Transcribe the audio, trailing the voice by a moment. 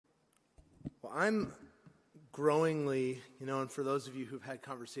Well, I'm growingly, and for those of you who've had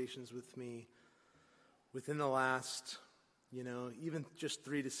conversations with me within the last, even just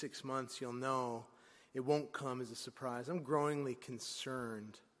 3 to 6 months, you'll know it won't come as a surprise. I'm growingly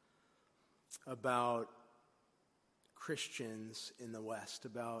concerned about Christians in the West,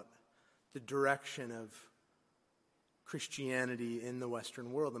 about the direction of Christianity in the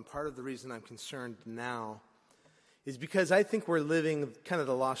Western world. And part of the reason I'm concerned now is because I think we're living kind of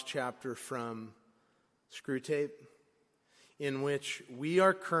the lost chapter from Screwtape, in which we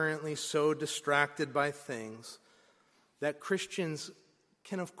are currently so distracted by things that Christians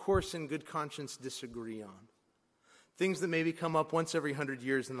can, of course, in good conscience disagree on. Things that maybe come up once every 100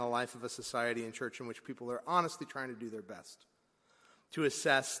 years in the life of a society and church in which people are honestly trying to do their best to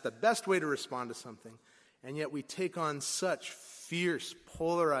assess the best way to respond to something. And yet we take on such fierce,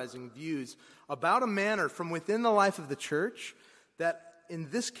 polarizing views about a manner from within the life of the church that in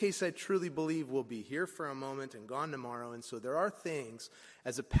this case I truly believe will be here for a moment and gone tomorrow. And so there are things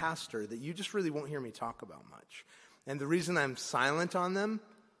as a pastor that you just really won't hear me talk about much. And the reason I'm silent on them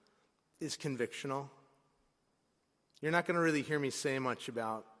is convictional. You're not going to really hear me say much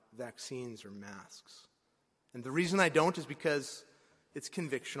about vaccines or masks. And the reason I don't is because it's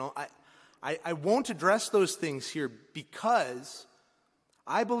convictional. I won't address those things here because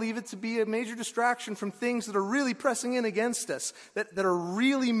I believe it to be a major distraction from things that are really pressing in against us, that are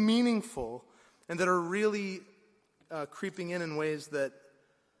really meaningful, and that are really creeping in ways that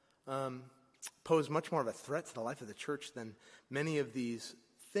pose much more of a threat to the life of the church than many of these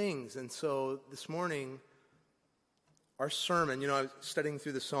things. And so this morning, our sermon, I was studying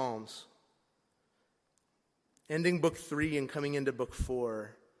through the Psalms, ending book 3 and coming into book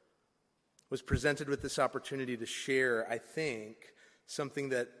 4, was presented with this opportunity to share, I think, something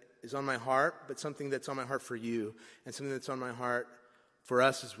that is on my heart, but something that's on my heart for you, and something that's on my heart for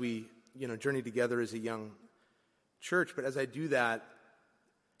us as we, journey together as a young church. But as I do that,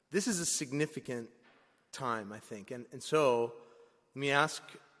 this is a significant time, I think. And so, let me ask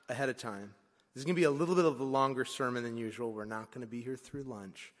ahead of time. This is going to be a little bit of a longer sermon than usual. We're not going to be here through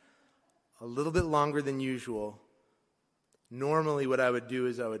lunch. A little bit longer than usual. Normally what I would do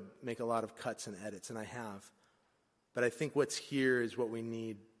is I would make a lot of cuts and edits, and I have. But I think what's here is what we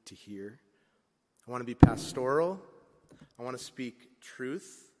need to hear. I want to be pastoral. I want to speak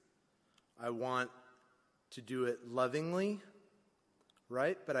truth. I want to do it lovingly,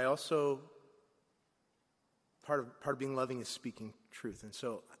 right? But I also, part of being loving is speaking truth. And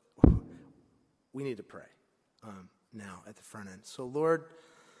so we need to pray now at the front end. So Lord,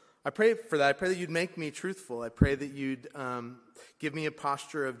 I pray for that. I pray that you'd make me truthful. I pray that you'd give me a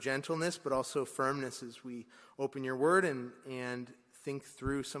posture of gentleness, but also firmness as we open your word and think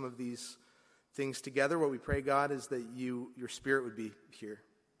through some of these things together. What we pray, God, is that your spirit would be here.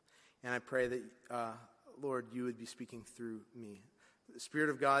 And I pray that, Lord, you would be speaking through me. The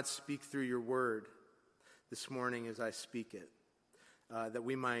Spirit of God, speak through your word this morning as I speak it, that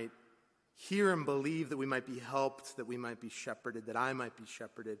we might hear and believe, that we might be helped, that we might be shepherded, that I might be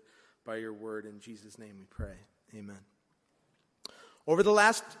shepherded by your word. In Jesus' name we pray. Amen. Over the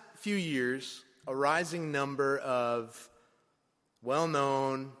last few years, a rising number of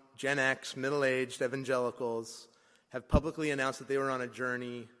well-known Gen X, middle-aged evangelicals have publicly announced that they were on a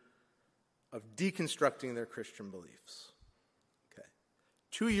journey of deconstructing their Christian beliefs. Okay.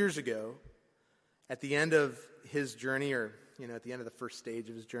 2 years ago, at the end of his journey, or at the end of the first stage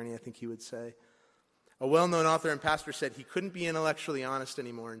of his journey, I think he would say, a well-known author and pastor said he couldn't be intellectually honest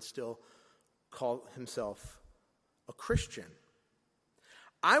anymore and still call himself a Christian.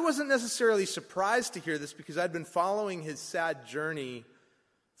 I wasn't necessarily surprised to hear this because I'd been following his sad journey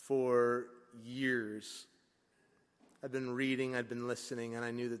for years. I'd been reading, I'd been listening, and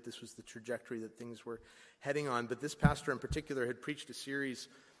I knew that this was the trajectory that things were heading on. But this pastor in particular had preached a series.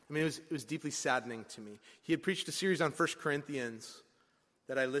 It was deeply saddening to me. He had preached a series on 1 Corinthians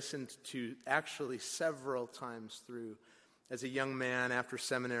that I listened to actually several times through as a young man after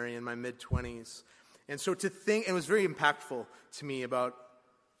seminary in my mid-20s. And so to think, it was very impactful to me about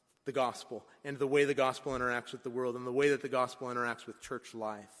the gospel and the way the gospel interacts with the world and the way that the gospel interacts with church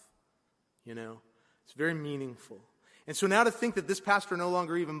life. It's very meaningful. And so now to think that this pastor no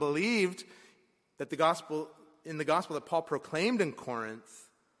longer even believed that the gospel that Paul proclaimed in Corinth,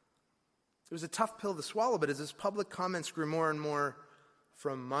 it was a tough pill to swallow. But as his public comments grew more and more,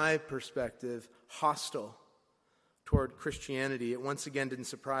 from my perspective, hostile toward Christianity, it once again didn't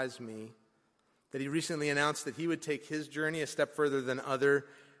surprise me that he recently announced that he would take his journey a step further than other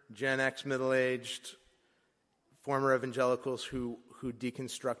Gen X, middle-aged, former evangelicals who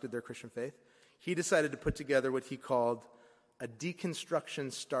deconstructed their Christian faith. He decided to put together what he called a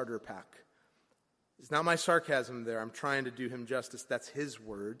deconstruction starter pack. It's not my sarcasm there. I'm trying to do him justice. That's his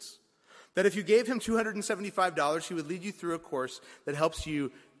words. That if you gave him $275, he would lead you through a course that helps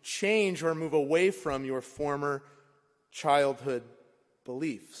you change or move away from your former childhood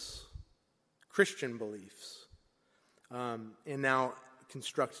beliefs, Christian beliefs, and now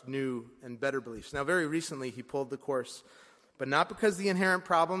construct new and better beliefs. Now, very recently, he pulled the course, but not because the inherent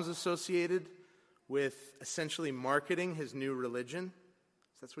problems associated with essentially marketing his new religion.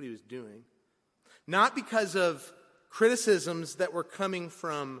 That's what he was doing. Not because of criticisms that were coming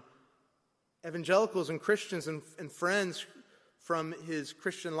from evangelicals and Christians and friends from his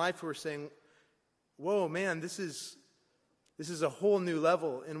Christian life who were saying, whoa, man, this is a whole new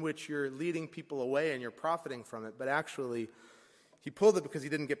level in which you're leading people away and you're profiting from it. But actually, he pulled it because he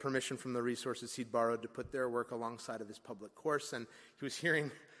didn't get permission from the resources he'd borrowed to put their work alongside of his public course. And he was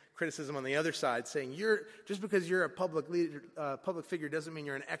hearing criticism on the other side saying, just because you're a public leader, public figure doesn't mean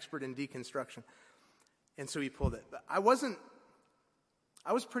you're an expert in deconstruction. And so he pulled it. But I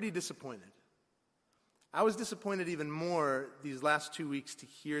was pretty disappointed. I was disappointed even more these last 2 weeks to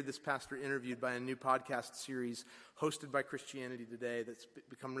hear this pastor interviewed by a new podcast series hosted by Christianity Today that's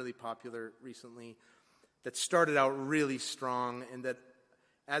become really popular recently, that started out really strong and that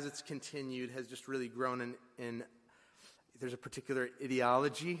as it's continued has just really grown in there's a particular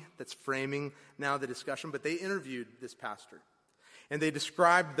ideology that's framing now the discussion. But they interviewed this pastor. And they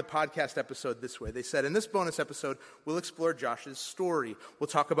described the podcast episode this way. They said, in this bonus episode, we'll explore Josh's story. We'll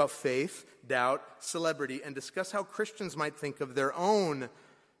talk about faith, doubt, celebrity, and discuss how Christians might think of their own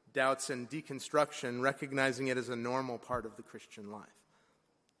doubts and deconstruction, recognizing it as a normal part of the Christian life.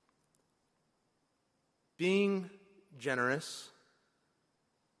 Being generous,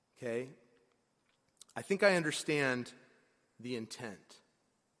 okay, I think I understand the intent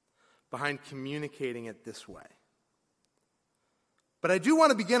behind communicating it this way. But I do want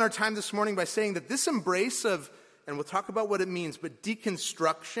to begin our time this morning by saying that this embrace of, and we'll talk about what it means, but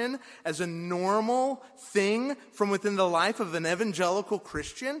deconstruction as a normal thing from within the life of an evangelical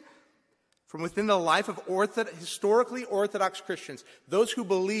Christian, from within the life of historically Orthodox Christians, those who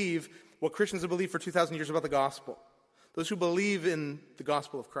believe what Christians have believed for 2,000 years about the gospel, those who believe in the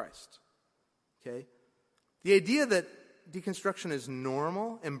gospel of Christ. Okay? The idea that deconstruction is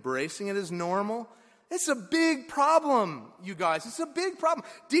normal, embracing it as normal, it's a big problem, you guys. It's a big problem.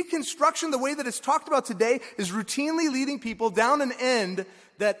 Deconstruction, the way that it's talked about today, is routinely leading people down an end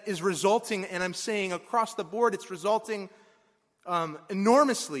that is resulting, and I'm saying across the board, it's resulting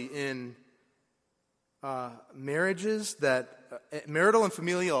enormously in marriages that marital and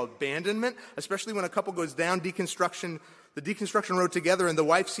familial abandonment, especially when a couple goes down the deconstruction road together, and the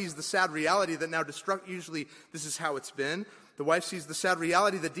wife sees the sad reality that now usually this is how it's been. The wife sees the sad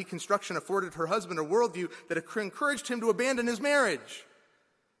reality that deconstruction afforded her husband a worldview that encouraged him to abandon his marriage.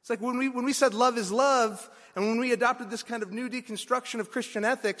 It's like when we said love is love, and when we adopted this kind of new deconstruction of Christian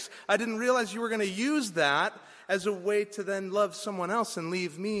ethics, I didn't realize you were going to use that as a way to then love someone else and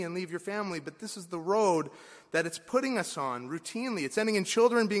leave me and leave your family. But this is the road that it's putting us on routinely. It's ending in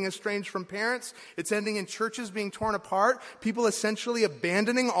children being estranged from parents. It's ending in churches being torn apart. People essentially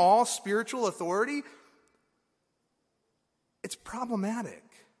abandoning all spiritual authority. It's problematic.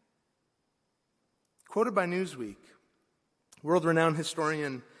 Quoted by Newsweek, world-renowned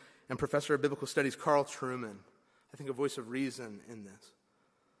historian and professor of biblical studies Carl Trueman, I think a voice of reason in this,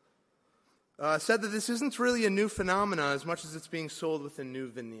 said that this isn't really a new phenomena as much as it's being sold with a new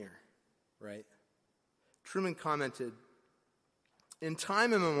veneer, right? Trueman commented, in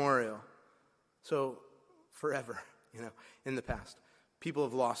time immemorial, so forever, in the past, people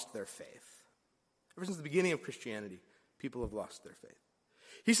have lost their faith. Ever since the beginning of Christianity, people have lost their faith.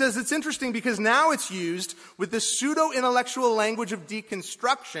 He says it's interesting because now it's used with this pseudo-intellectual language of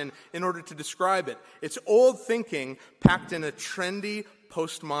deconstruction in order to describe it. It's old thinking packed in a trendy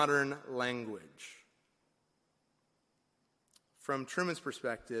postmodern language. From Trueman's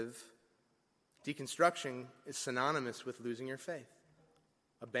perspective, deconstruction is synonymous with losing your faith,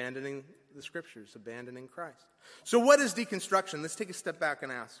 abandoning the scriptures, abandoning Christ. So what is deconstruction? Let's take a step back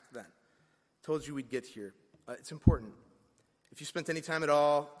and ask then. Told you we'd get here. It's important. If you spent any time at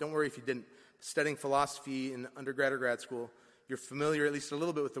all, don't worry if you didn't, studying philosophy in undergrad or grad school, you're familiar at least a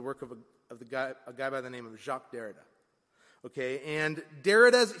little bit with the work of a guy by the name of Jacques Derrida. Okay, and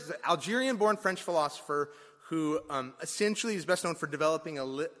Derrida's he's an Algerian-born French philosopher who essentially is best known for developing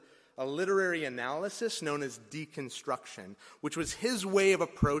a literary analysis known as deconstruction, which was his way of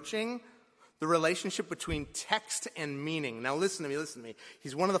approaching the relationship between text and meaning. Now listen to me.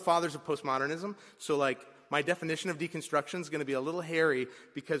 He's one of the fathers of postmodernism, so my definition of deconstruction is going to be a little hairy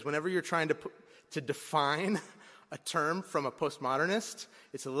because whenever you're trying to define a term from a postmodernist,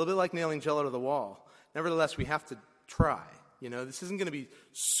 it's a little bit like nailing Jell-O to the wall. Nevertheless, we have to try. This isn't going to be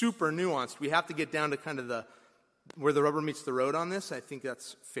super nuanced. We have to get down to kind of where the rubber meets the road on this. I think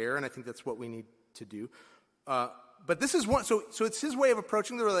that's fair, and I think that's what we need to do. But this is one. So it's his way of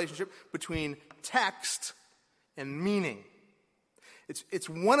approaching the relationship between text and meaning. It's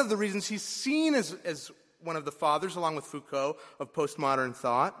one of the reasons he's seen as one of the fathers, along with Foucault, of postmodern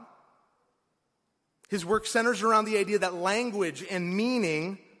thought. His work centers around the idea that language and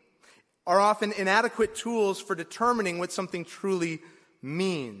meaning are often inadequate tools for determining what something truly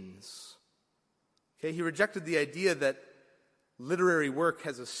means. Okay, he rejected the idea that literary work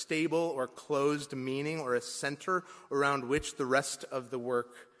has a stable or closed meaning or a center around which the rest of the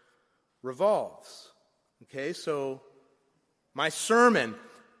work revolves. Okay, so my sermon,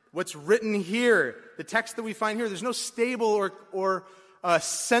 what's written here, the text that we find here, there's no stable or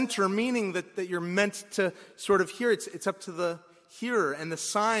center meaning that you're meant to sort of hear. It's up to the hearer and the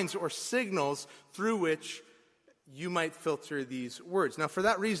signs or signals through which you might filter these words. Now, for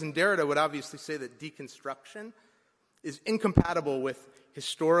that reason, Derrida would obviously say that deconstruction is incompatible with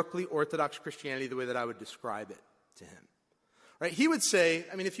historically Orthodox Christianity the way that I would describe it to him. Right? He would say,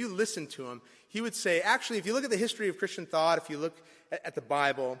 if you listen to him, he would say, actually, if you look at the history of Christian thought, if you look at the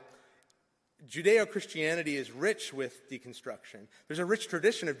Bible, Judeo-Christianity is rich with deconstruction. There's a rich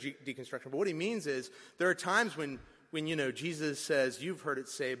tradition of deconstruction, but what he means is there are times when Jesus says, you've heard it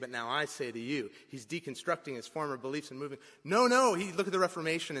say, but now I say to you. He's deconstructing his former beliefs and moving. No. He look at the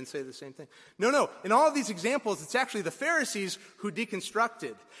Reformation and say the same thing. No. In all of these examples, it's actually the Pharisees who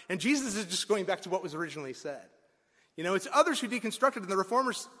deconstructed. And Jesus is just going back to what was originally said. It's others who deconstructed, and the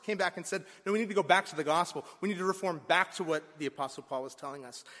Reformers came back and said, no, we need to go back to the gospel. We need to reform back to what the Apostle Paul was telling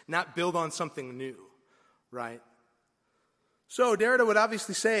us, not build on something new, right? So Derrida would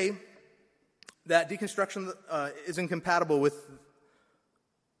obviously say that deconstruction is incompatible with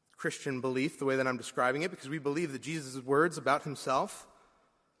Christian belief, the way that I'm describing it, because we believe that Jesus' words about himself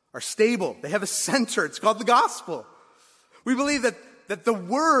are stable. They have a center. It's called the gospel. We believe that the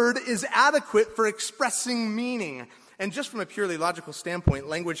word is adequate for expressing meaning. And just from a purely logical standpoint,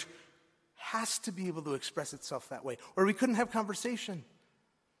 language has to be able to express itself that way, or we couldn't have conversation.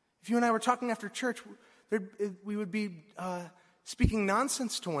 If you and I were talking after church, we would be speaking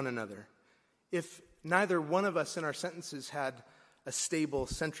nonsense to one another if neither one of us in our sentences had a stable,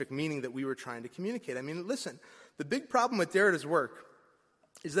 centric meaning that we were trying to communicate. Listen, the big problem with Derrida's work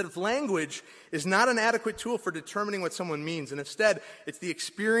is that if language is not an adequate tool for determining what someone means, and instead it's the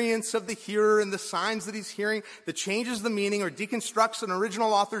experience of the hearer and the signs that he's hearing that changes the meaning or deconstructs an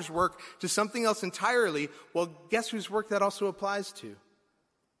original author's work to something else entirely, well, guess whose work that also applies to?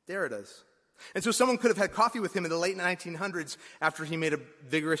 Derrida's. And so someone could have had coffee with him in the late 1900s after he made a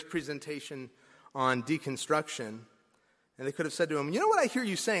vigorous presentation on deconstruction, and they could have said to him, you know what I hear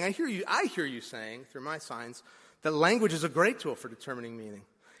you saying? I hear you saying, through my signs, that language is a great tool for determining meaning,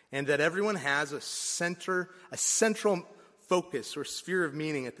 and that everyone has a central focus or sphere of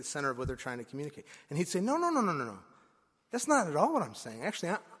meaning at the center of what they're trying to communicate. And he'd say, no. That's not at all what I'm saying.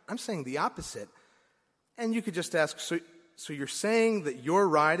 Actually, I'm saying the opposite. And you could just ask, so you're saying that your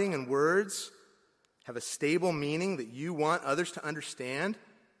writing and words have a stable meaning that you want others to understand,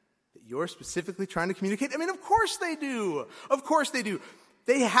 that you're specifically trying to communicate? Of course they do. Of course they do.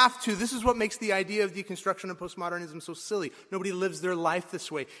 They have to. This is what makes the idea of deconstruction and postmodernism so silly. Nobody lives their life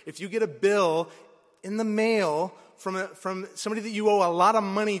this way. If you get a bill in the mail from somebody that you owe a lot of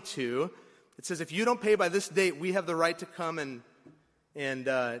money to, it says, if you don't pay by this date, we have the right to come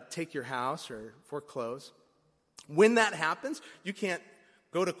and take your house or foreclose. When that happens, you can't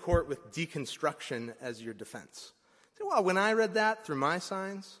go to court with deconstruction as your defense. So, well, when I read that through my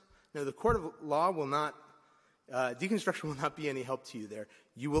signs, the court of law will not, deconstruction will not be any help to you there.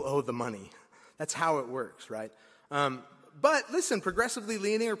 You will owe the money. That's how it works, right? But listen, progressively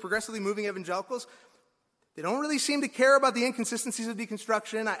leaning or progressively moving evangelicals, they don't really seem to care about the inconsistencies of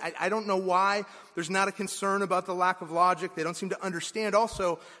deconstruction. I don't know why. There's not a concern about the lack of logic. They don't seem to understand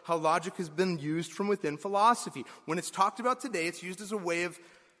also how logic has been used from within philosophy. When it's talked about today, it's used as a way of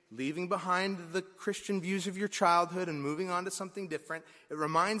leaving behind the Christian views of your childhood and moving on to something different. It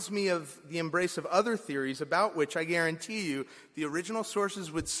reminds me of the embrace of other theories about which I guarantee you the original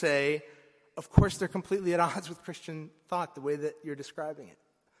sources would say, of course they're completely at odds with Christian thought the way that you're describing it.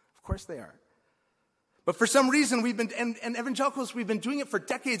 Of course they are. But for some reason and evangelicals, we've been doing it for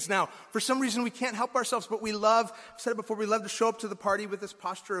decades now. For some reason we can't help ourselves, but we love, I've said it before, we love to show up to the party with this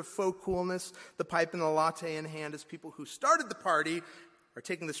posture of faux coolness, the pipe and the latte in hand, as people who started the party are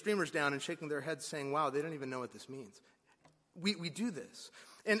taking the streamers down and shaking their heads saying, wow, they don't even know what this means. We do this.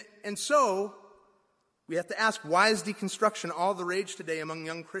 And so We have to ask, why is deconstruction all the rage today among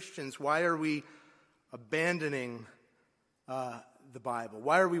young Christians? Why are we abandoning the Bible?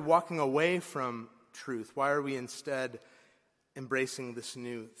 Why are we walking away from truth? Why are we instead embracing this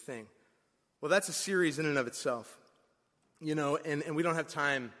new thing? Well, that's a series in and of itself. And we don't have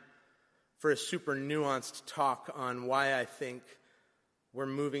time for a super nuanced talk on why I think we're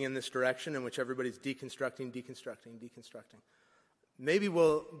moving in this direction in which everybody's deconstructing. Maybe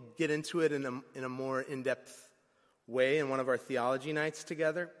we'll get into it in a more in-depth way in one of our theology nights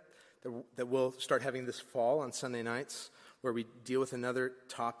together that we'll start having this fall on Sunday nights, where we deal with another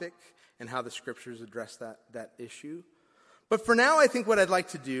topic and how the Scriptures address that issue. But for now, I think what I'd like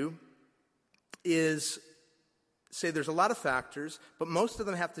to do is say there's a lot of factors, but most of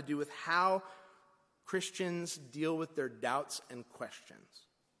them have to do with how Christians deal with their doubts and questions.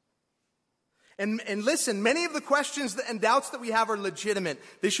 And listen, many of the questions and doubts that we have are legitimate.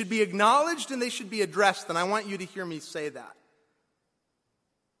 They should be acknowledged and they should be addressed, and I want you to hear me say that.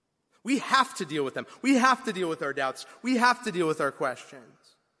 We have to deal with them. We have to deal with our doubts. We have to deal with our questions.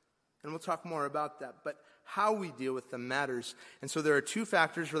 And we'll talk more about that. But how we deal with them matters. And so there are two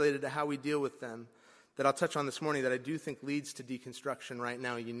factors related to how we deal with them that I'll touch on this morning that I do think leads to deconstruction right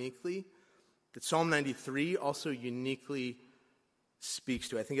now uniquely, that Psalm 93 also uniquely speaks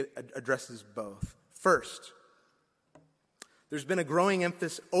to. I think it addresses both. First, there's been a growing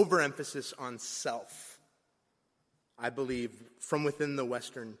overemphasis on self, I believe, from within the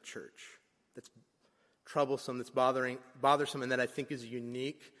Western church. That's troublesome, that's bothersome, and that I think is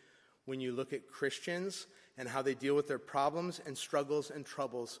unique when you look at Christians and how they deal with their problems and struggles and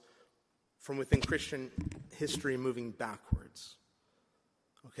troubles from within Christian history moving backwards.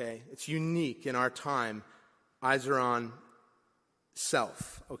 Okay? It's unique in our time. Eyes are on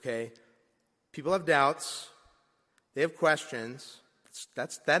self. Okay? People have doubts. They have questions.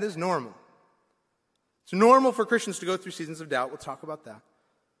 That is normal. It's normal for Christians to go through seasons of doubt. We'll talk about that.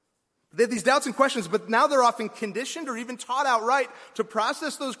 They have these doubts and questions, but now they're often conditioned or even taught outright to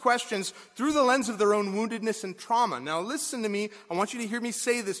process those questions through the lens of their own woundedness and trauma. Now listen to me. I want you to hear me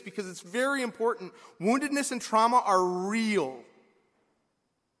say this because it's very important. Woundedness and trauma are real.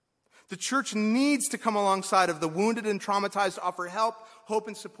 The church needs to come alongside of the wounded and traumatized to offer help, hope,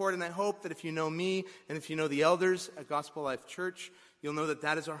 and support. And I hope that if you know me and if you know the elders at Gospel Life Church, you'll know that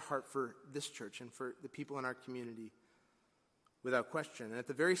that is our heart for this church and for the people in our community. Without question. And at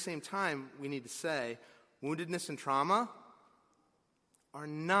the very same time, we need to say, woundedness and trauma are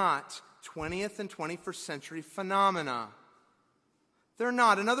not 20th and 21st century phenomena. They're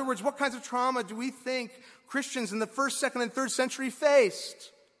not. In other words, what kinds of trauma do we think Christians in the 1st, 2nd, and 3rd century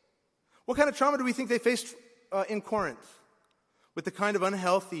faced? What kind of trauma do we think they faced in Corinth with the kind of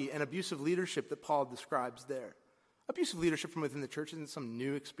unhealthy and abusive leadership that Paul describes there? Abusive leadership from within the church isn't some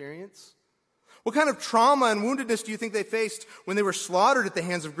new experience. What kind of trauma and woundedness do you think they faced when they were slaughtered at the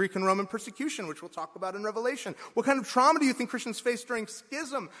hands of Greek and Roman persecution, which we'll talk about in Revelation? What kind of trauma do you think Christians faced during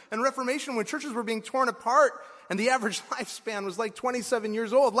Schism and Reformation when churches were being torn apart and the average lifespan was like 27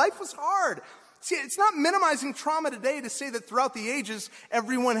 years old? Life was hard. See, it's not minimizing trauma today to say that throughout the ages,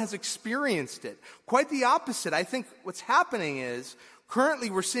 everyone has experienced it. Quite the opposite. I think what's happening is currently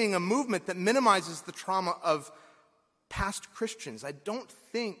we're seeing a movement that minimizes the trauma of past Christians. I don't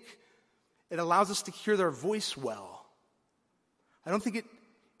think it allows us to hear their voice well. I don't think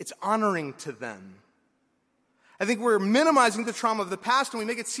it's honoring to them. I think we're minimizing the trauma of the past and we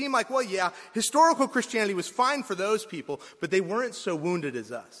make it seem like, well, yeah, historical Christianity was fine for those people, but they weren't so wounded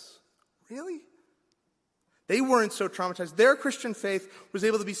as us. Really? They weren't so traumatized. Their Christian faith was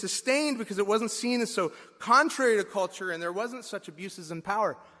able to be sustained because it wasn't seen as so contrary to culture and there wasn't such abuses in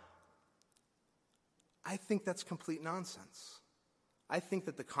power. I think that's complete nonsense. I think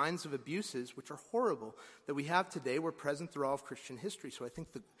that the kinds of abuses, which are horrible, that we have today were present through all of Christian history. So I think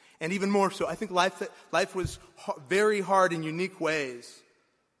and even more so, I think life was very hard in unique ways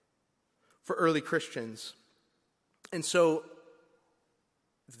for early Christians. And so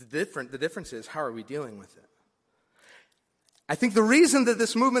the difference is, how are we dealing with it? I think the reason that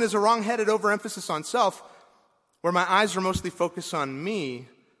this movement is a wrong-headed overemphasis on self, where my eyes are mostly focused on me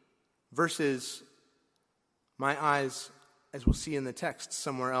versus my eyes, as we'll see in the text,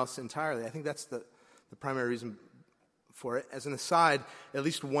 somewhere else entirely. I think that's the primary reason for it. As an aside, at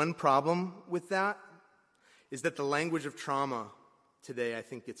least one problem with that is that the language of trauma today, I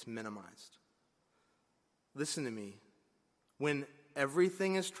think, gets minimized. Listen to me. When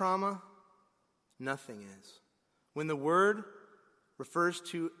everything is trauma, nothing is. When the word refers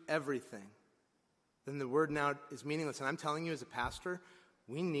to everything, then the word now is meaningless. And I'm telling you as a pastor,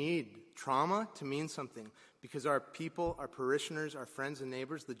 we need trauma to mean something because our people, our parishioners, our friends and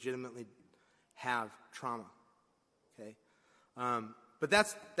neighbors legitimately have trauma. Okay? But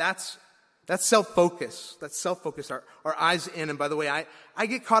that's self-focus. That's self-focus, our eyes in. And by the way, I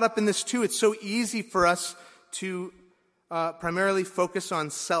get caught up in this too. It's so easy for us to primarily focus on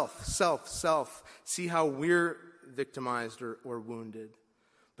self. See how we're victimized or wounded.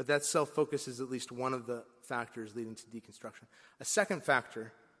 But that self-focus is at least one of the factors leading to deconstruction. A second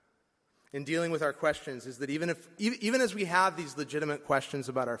factor in dealing with our questions is that even as we have these legitimate questions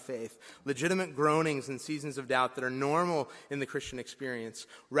about our faith, legitimate groanings and seasons of doubt that are normal in the Christian experience,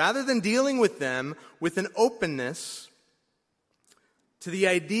 rather than dealing with them with an openness to the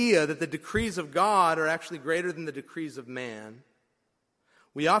idea that the decrees of God are actually greater than the decrees of man,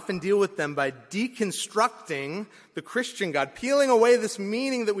 we often deal with them by deconstructing the Christian God, peeling away this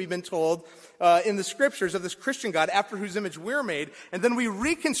meaning that we've been told in the scriptures of this Christian God after whose image we're made, and then we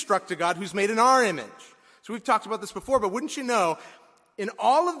reconstruct a God who's made in our image. So we've talked about this before, but wouldn't you know, in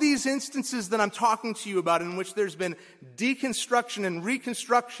all of these instances that I'm talking to you about in which there's been deconstruction and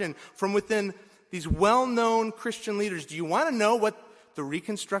reconstruction from within these well-known Christian leaders, do you want to know what the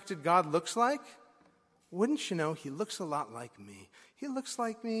reconstructed God looks like? Wouldn't you know, he looks a lot like me. He looks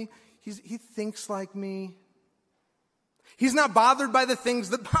like me. He thinks like me. He's not bothered by the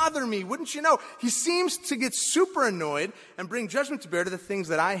things that bother me. Wouldn't you know? He seems to get super annoyed and bring judgment to bear to the things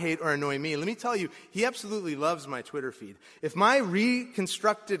that I hate or annoy me. Let me tell you, he absolutely loves my Twitter feed. If my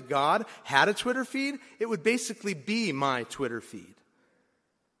reconstructed God had a Twitter feed, it would basically be my Twitter feed.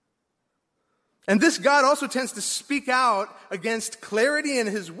 And this God also tends to speak out against clarity in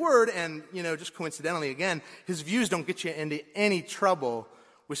his word, and, just coincidentally, again, his views don't get you into any trouble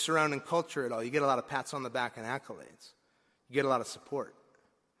with surrounding culture at all. You get a lot of pats on the back and accolades. You get a lot of support.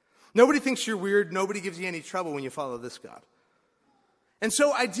 Nobody thinks you're weird. Nobody gives you any trouble when you follow this God. And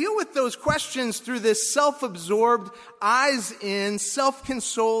so I deal with those questions through this self-absorbed, eyes-in,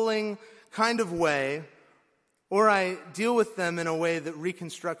 self-consoling kind of way, or I deal with them in a way that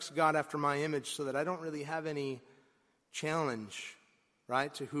reconstructs God after my image so that I don't really have any challenge,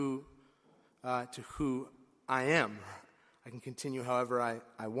 right, to who I am. I can continue however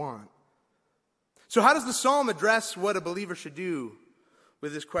I want. So how does the psalm address what a believer should do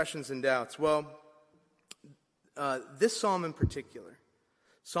with his questions and doubts? Well, this psalm in particular,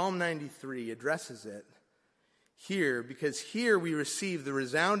 Psalm 93, addresses it here, because here we receive the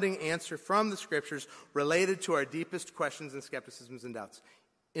resounding answer from the scriptures related to our deepest questions and skepticisms and doubts.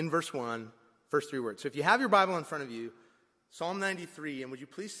 In verse 1, first 3 words. So if you have your Bible in front of you, Psalm 93, and would you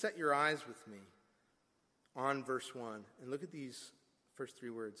please set your eyes with me on verse 1, and look at these first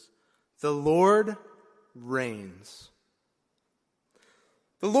 3 words. The Lord reigns.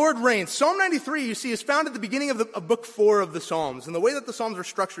 The Lord reigns. Psalm 93, you see, is found at the beginning of book 4 of the Psalms, and the way that the Psalms are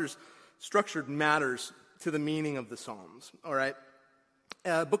structured matters to the meaning of the Psalms, all right?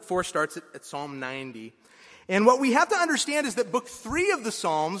 Book 4 starts at Psalm 90. And what we have to understand is that book 3 of the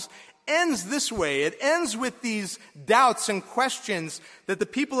Psalms ends this way. It ends with these doubts and questions that the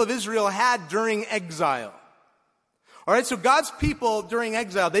people of Israel had during exile. All right, so God's people during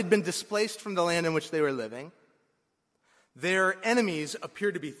exile, they'd been displaced from the land in which they were living. Their enemies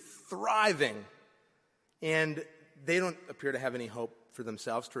appear to be thriving, and they don't appear to have any hope for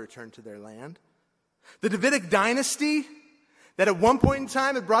themselves to return to their land. The Davidic dynasty that at one point in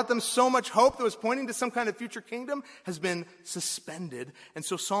time had brought them so much hope that was pointing to some kind of future kingdom has been suspended. And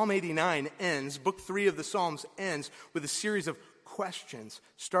so Psalm 89 ends, book 3 of the Psalms ends with a series of questions,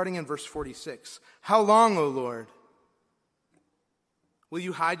 starting in verse 46. How long, O Lord? Will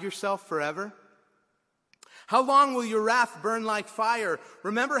you hide yourself forever? How long will your wrath burn like fire?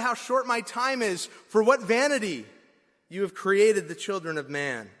 Remember how short my time is. For what vanity you have created the children of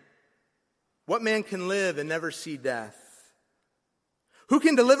man. What man can live and never see death? Who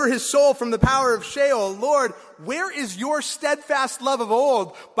can deliver his soul from the power of Sheol? Lord, where is your steadfast love of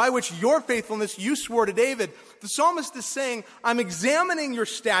old, by which your faithfulness you swore to David? The psalmist is saying, I'm examining your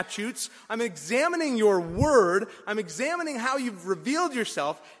statutes, I'm examining your word, I'm examining how you've revealed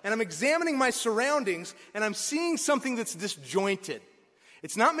yourself, and I'm examining my surroundings, and I'm seeing something that's disjointed.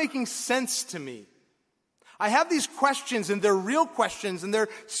 It's not making sense to me. I have these questions, and they're real questions, and they're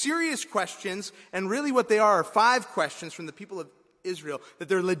serious questions, and really what they are 5 questions from the people of Israel that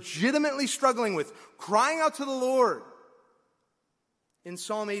they're legitimately struggling with, crying out to the Lord. In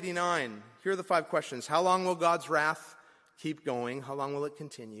Psalm 89, here are the 5 questions. How long will God's wrath keep going? How long will it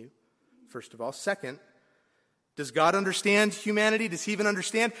continue? First of all. Second, does God understand humanity? Does he even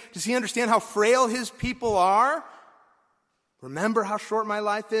understand? Does he understand how frail his people are? Remember how short my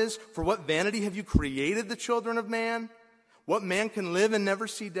life is? For what vanity have you created the children of man? What man can live and never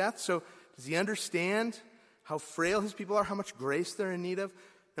see death? So does he understand how frail his people are, how much grace they're in need of?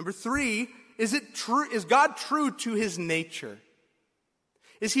 Number 3, Is it true? Is God true to his nature?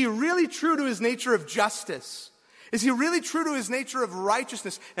 Is he really true to his nature of justice? Is he really true to his nature of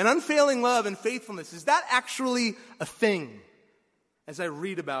righteousness and unfailing love and faithfulness? Is that actually a thing, as I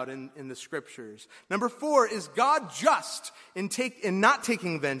read about in the scriptures? Number 4, is God just in not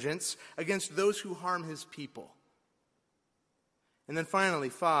taking vengeance against those who harm his people? And then finally,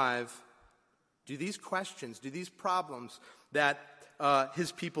 5, do these questions, do these problems that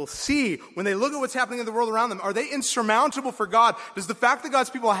his people see when they look at what's happening in the world around them, are they insurmountable for God? Does the fact that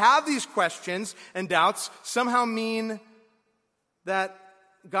God's people have these questions and doubts somehow mean that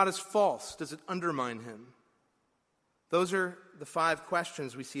God is false? Does it undermine him? Those are the 5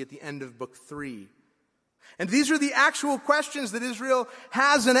 questions we see at the end of book 3. And these are the actual questions that Israel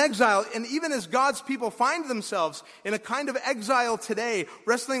has in exile. And even as God's people find themselves in a kind of exile today,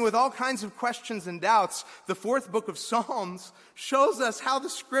 wrestling with all kinds of questions and doubts, the 4th book of Psalms shows us how the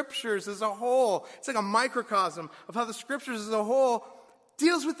scriptures as a whole, it's like a microcosm of how the scriptures as a whole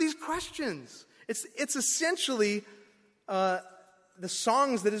deals with these questions. It's essentially the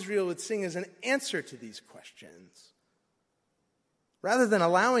songs that Israel would sing as an answer to these questions. Rather than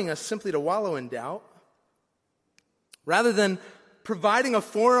allowing us simply to wallow in doubt, rather than providing a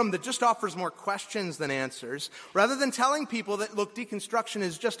forum that just offers more questions than answers, rather than telling people that, look, deconstruction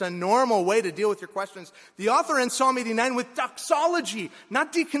is just a normal way to deal with your questions, the author ends Psalm 89 with doxology,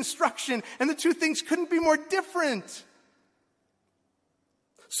 not deconstruction, and the two things couldn't be more different.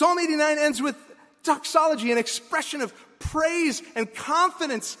 Psalm 89 ends with doxology, an expression of praise and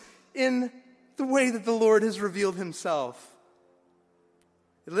confidence in the way that the Lord has revealed himself.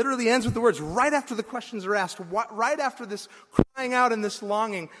 It literally ends with the words, right after the questions are asked, right after this crying out and this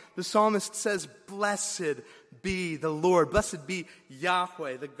longing, the psalmist says, blessed be the Lord, blessed be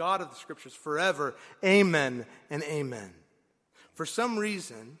Yahweh, the God of the scriptures, forever. Amen and amen. For some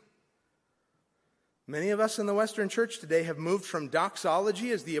reason, many of us in the Western church today have moved from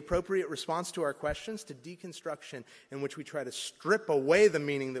doxology as the appropriate response to our questions to deconstruction, in which we try to strip away the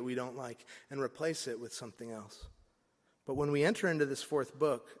meaning that we don't like and replace it with something else. But when we enter into this 4th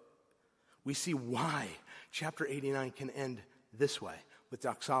book, we see why chapter 89 can end this way with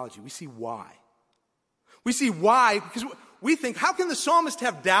doxology. We see why. We see why because we think, how can the psalmist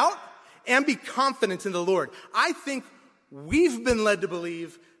have doubt and be confident in the Lord? I think we've been led to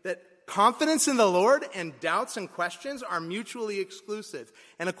believe that confidence in the Lord and doubts and questions are mutually exclusive.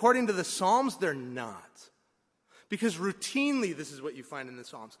 And according to the Psalms, they're not. Because routinely, this is what you find in the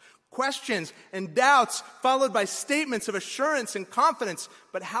Psalms. Questions and doubts followed by statements of assurance and confidence.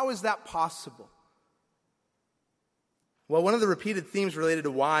 But how is that possible? Well, one of the repeated themes related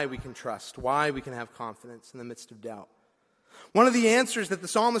to why we can trust, why we can have confidence in the midst of doubt. One of the answers that the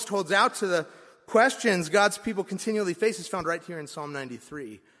psalmist holds out to the questions God's people continually face is found right here in Psalm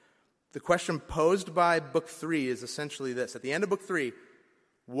 93. The question posed by book 3 is essentially this. At the end of book 3,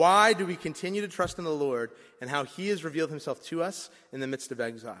 why do we continue to trust in the Lord and how he has revealed himself to us in the midst of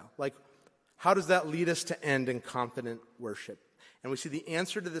exile? Like, how does that lead us to end in confident worship? And we see the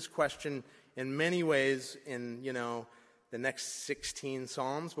answer to this question in many ways in, the next 16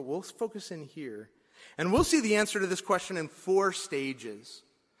 Psalms, but we'll focus in here. And we'll see the answer to this question in 4 stages.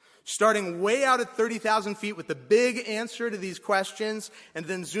 Starting way out at 30,000 feet with the big answer to these questions, and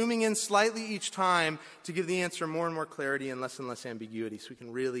then zooming in slightly each time to give the answer more and more clarity and less ambiguity so we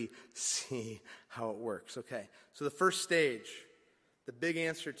can really see how it works. Okay, so the first stage, the big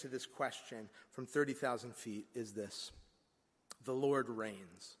answer to this question from 30,000 feet is this: the Lord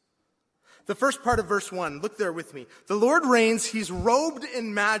reigns. The first part of verse 1, look there with me. The Lord reigns, he's robed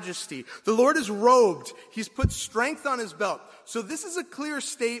in majesty. The Lord is robed, he's put strength on his belt. So this is a clear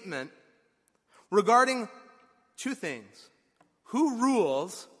statement regarding 2 things: who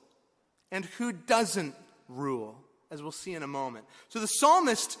rules and who doesn't rule, as we'll see in a moment. So the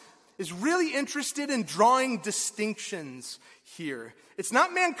psalmist is really interested in drawing distinctions here. It's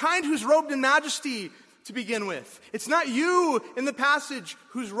not mankind who's robed in majesty to begin with. It's not you in the passage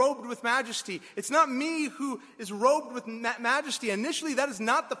who's robed with majesty. It's not me who is robed with majesty. Initially, that is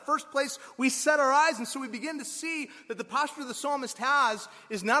not the first place we set our eyes. And so we begin to see that the posture the psalmist has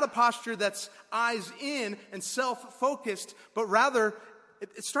is not a posture that's eyes in and self-focused, but rather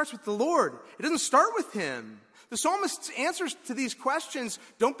it starts with the Lord. It doesn't start with him. The psalmist's answers to these questions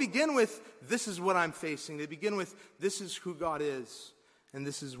don't begin with, this is what I'm facing. They begin with, this is who God is, and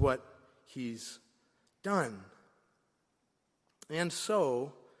this is what he's done. And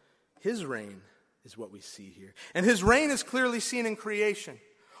so, his reign is what we see here. And his reign is clearly seen in creation.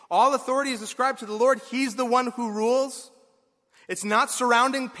 All authority is ascribed to the Lord. He's the one who rules. It's not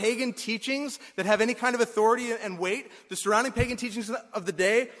surrounding pagan teachings that have any kind of authority and weight. The surrounding pagan teachings of the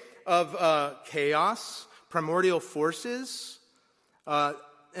day of chaos, primordial forces,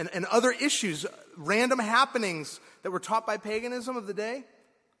 and other issues, random happenings that were taught by paganism of the day,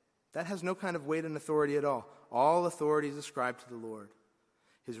 that has no kind of weight and authority at all. All authority is ascribed to the Lord.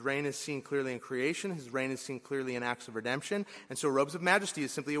 His reign is seen clearly in creation. His reign is seen clearly in acts of redemption. And so robes of majesty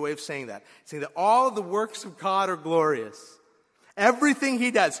is simply a way of saying that all of the works of God are glorious. Everything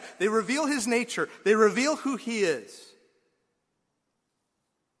he does, they reveal his nature. They reveal who he is.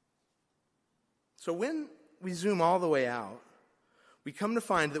 So when we zoom all the way out, we come to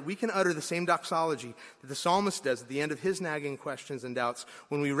find that we can utter the same doxology that the psalmist does at the end of his nagging questions and doubts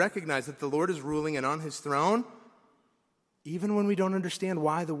when we recognize that the Lord is ruling and on his throne, even when we don't understand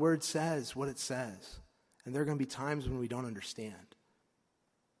why the word says what it says. And there are going to be times when we don't understand.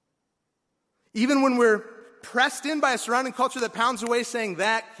 Even when we're pressed in by a surrounding culture that pounds away saying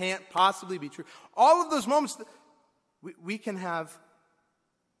that can't possibly be true. All of those moments, we can have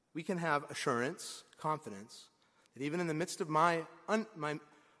assurance, confidence, that even in the midst of my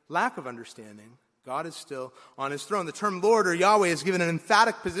lack of understanding, God is still on his throne. The term Lord or Yahweh is given an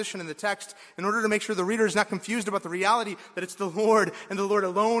emphatic position in the text in order to make sure the reader is not confused about the reality that it's the Lord and the Lord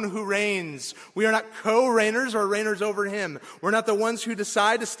alone who reigns. We are not co-reigners or reigners over him. We're not the ones who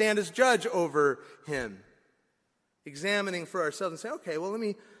decide to stand as judge over him. Examining for ourselves and say, okay, well, let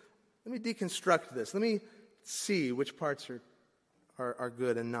me deconstruct this. Let me see which parts are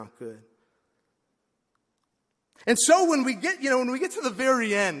good and not good. And so when we get to the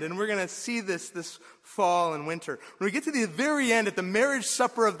very end, and we're going to see this fall and winter, when we get to the very end at the marriage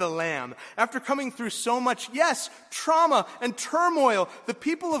supper of the Lamb, after coming through so much, yes, trauma and turmoil, the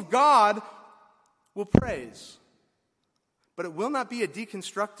people of God will praise. But it will not be a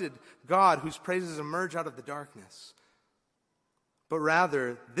deconstructed God whose praises emerge out of the darkness. But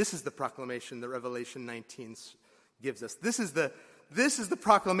rather, this is the proclamation that Revelation 19 gives us. This is the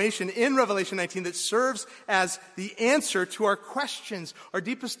proclamation in Revelation 19 that serves as the answer to our questions, our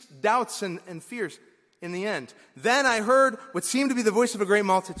deepest doubts and fears in the end. Then I heard what seemed to be the voice of a great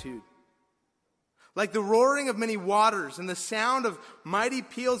multitude, like the roaring of many waters and the sound of mighty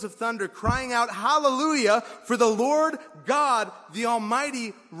peals of thunder, crying out, Hallelujah, for the Lord God, the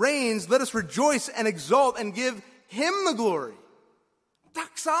Almighty, reigns. Let us rejoice and exult and give him the glory.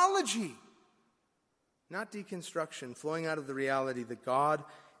 Doxology. Not deconstruction, flowing out of the reality that God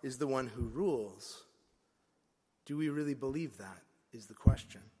is the one who rules. Do we really believe that, is the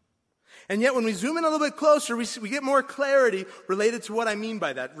question. And yet when we zoom in a little bit closer, we get more clarity related to what I mean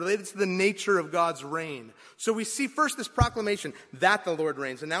by that, related to the nature of God's reign. So we see first this proclamation that the Lord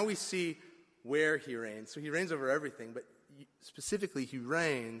reigns, and now we see where he reigns. So he reigns over everything, but specifically he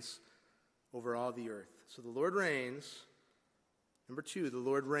reigns over all the earth. So the Lord reigns. Number 2, the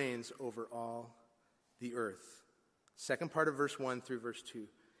Lord reigns over all the earth. Second part of verse 1 through verse 2.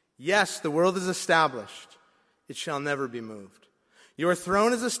 Yes, the world is established. It shall never be moved. Your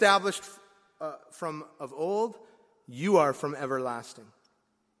throne is established from of old. You are from everlasting.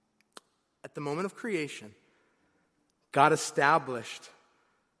 At the moment of creation, God established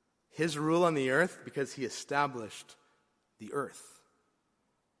his rule on the earth because he established the earth.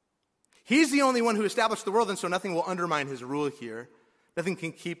 He's the only one who established the world, and so nothing will undermine his rule here. Nothing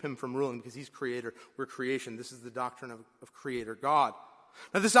can keep him from ruling because he's creator. We're creation. This is the doctrine of creator God.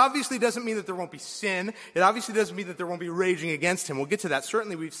 Now, this obviously doesn't mean that there won't be sin. It obviously doesn't mean that there won't be raging against him. We'll get to that.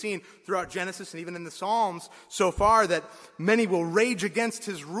 Certainly, we've seen throughout Genesis and even in the Psalms so far that many will rage against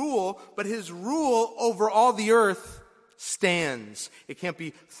his rule, but his rule over all the earth stands. It can't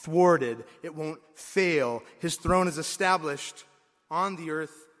be thwarted. It won't fail. His throne is established on the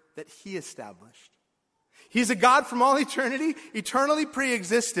earth that he established. He's a God from all eternity, eternally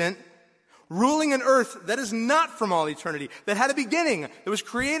pre-existent, ruling an earth that is not from all eternity, that had a beginning, that was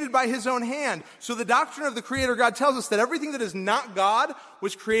created by his own hand. So the doctrine of the Creator God tells us that everything that is not God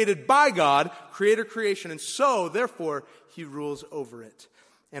was created by God, creator creation, and so, therefore, he rules over it.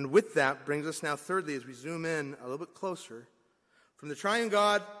 And with that brings us now, thirdly, as we zoom in a little bit closer, from the triune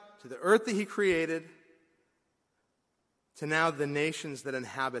God to the earth that he created, to now the nations that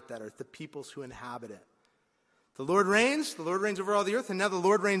inhabit that earth, the peoples who inhabit it. The Lord reigns over all the earth, and now the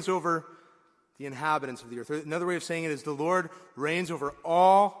Lord reigns over the inhabitants of the earth. Another way of saying it is the Lord reigns over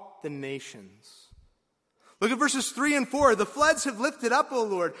all the nations. Look at verses 3 and 4. The floods have lifted up, O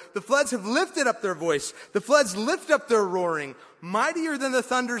Lord. The floods have lifted up their voice. The floods lift up their roaring. Mightier than the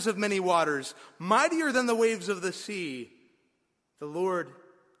thunders of many waters. Mightier than the waves of the sea. The Lord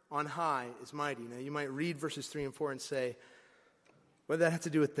on high is mighty. Now you might read verses 3 and 4 and say, what does that have to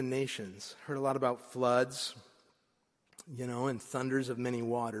do with the nations? Heard a lot about floods, and thunders of many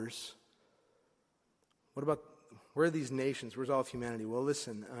waters. What Where are these nations? Where's all of humanity? Well,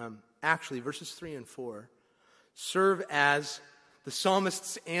 listen, actually, verses 3 and 4 serve as the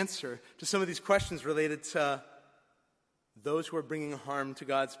psalmist's answer to some of these questions related to those who are bringing harm to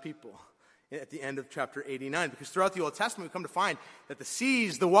God's people at the end of chapter 89. Because throughout the Old Testament, we come to find that the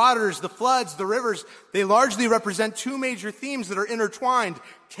seas, the waters, the floods, the rivers, they largely represent two major themes that are intertwined: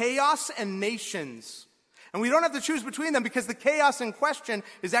 chaos and nations. And we don't have to choose between them, because the chaos in question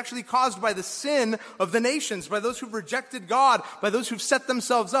is actually caused by the sin of the nations, by those who've rejected God, by those who've set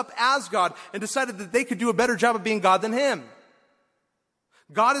themselves up as God and decided that they could do a better job of being God than Him.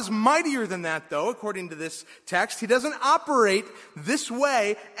 God is mightier than that, though, according to this text. He doesn't operate this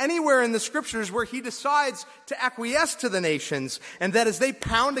way anywhere in the Scriptures where He decides to acquiesce to the nations, and that as they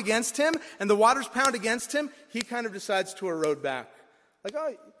pound against Him and the waters pound against Him, He kind of decides to erode back. Like,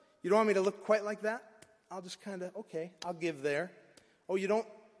 oh, you don't want me to look quite like that? I'll just kind of, okay, I'll give there. Oh, you don't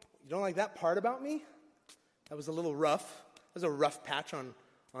like that part about me? That was a little rough. That was a rough patch on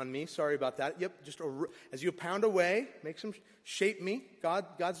me. Sorry about that. Yep, just as you pound away, make some shape me.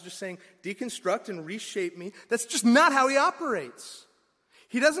 God's just saying, deconstruct and reshape me. That's just not how He operates.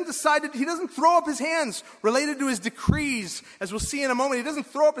 He doesn't throw up His hands related to His decrees, as we'll see in a moment. He doesn't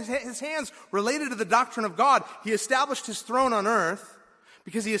throw up His hands related to the doctrine of God. He established His throne on earth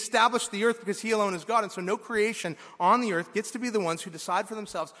because He established the earth, because He alone is God. And so no creation on the earth gets to be the ones who decide for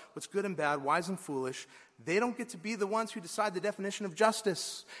themselves what's good and bad, wise and foolish. They don't get to be the ones who decide the definition of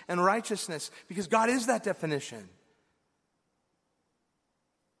justice and righteousness, because God is that definition.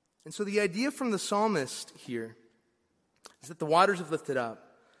 And so the idea from the psalmist here is that the waters have lifted up.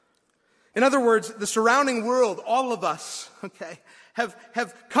 In other words, the surrounding world, all of us,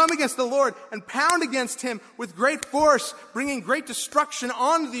 have come against the Lord and pound against Him with great force, bringing great destruction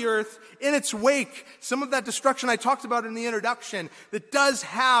on the earth in its wake. Some of that destruction I talked about in the introduction that does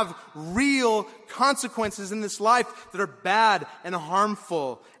have real consequences in this life that are bad and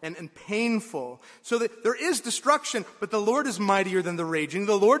harmful and painful. So that there is destruction, but the Lord is mightier than the raging.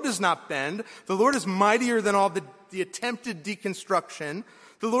 The Lord does not bend. The Lord is mightier than all the attempted deconstruction.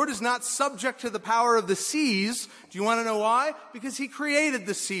 The Lord is not subject to the power of the seas. Do you want to know why? Because He created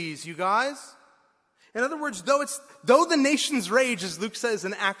the seas, you guys. In other words, though the nations rage, as Luke says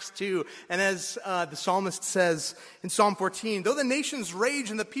in Acts 2, and as the psalmist says in Psalm 14, though the nations rage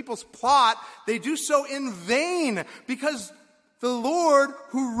and the peoples plot, they do so in vain, because the Lord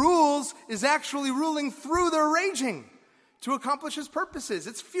who rules is actually ruling through their raging to accomplish His purposes.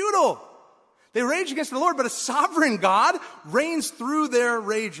 It's futile. They rage against the Lord, but a sovereign God reigns through their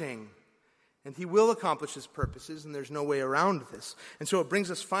raging. And He will accomplish His purposes, and there's no way around this. And so it brings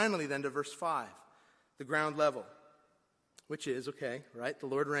us finally then to verse 5, the ground level, which is, the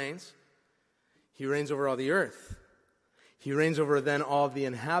Lord reigns. He reigns over all the earth. He reigns over then all of the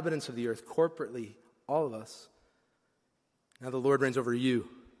inhabitants of the earth, corporately, all of us. Now the Lord reigns over you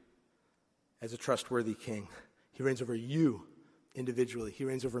as a trustworthy king. He reigns over you individually. He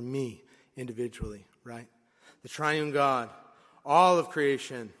reigns over me individually, right? The triune God, all of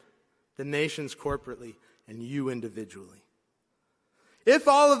creation, the nations corporately, and you individually. If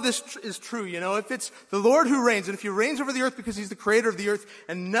all of this is true, if it's the Lord who reigns, and if He reigns over the earth because He's the creator of the earth,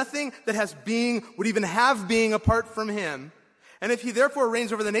 and nothing that has being would even have being apart from Him, and if He therefore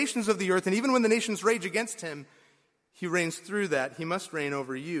reigns over the nations of the earth, and even when the nations rage against Him, He reigns through that. He must reign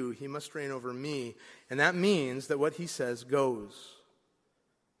over you. He must reign over me. And that means that what He says goes.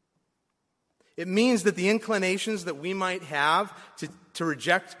 It means that the inclinations that we might have to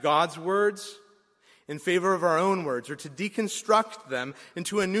reject God's words in favor of our own words, or to deconstruct them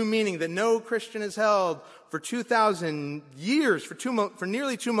into a new meaning that no Christian has held for 2,000 years, for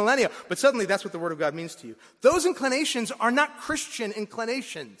nearly 2 millennia, but suddenly that's what the Word of God means to you. Those inclinations are not Christian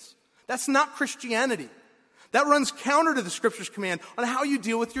inclinations. That's not Christianity. That runs counter to the Scripture's command on how you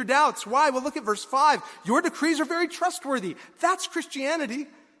deal with your doubts. Why? Well, look at verse 5. Your decrees are very trustworthy. That's Christianity.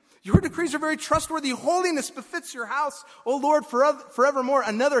 Your decrees are very trustworthy. Holiness befits your house, O Lord, forevermore.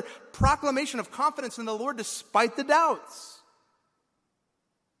 Another proclamation of confidence in the Lord despite the doubts.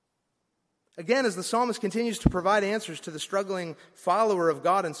 Again, as the psalmist continues to provide answers to the struggling follower of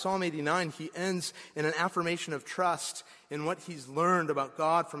God in Psalm 89, he ends in an affirmation of trust in what he's learned about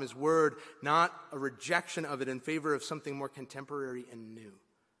God from His Word, not a rejection of it in favor of something more contemporary and new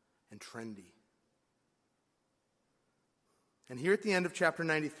and trendy. And here at the end of chapter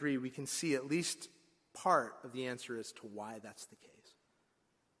 93, we can see at least part of the answer as to why that's the case.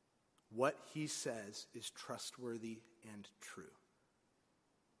 What he says is trustworthy and true.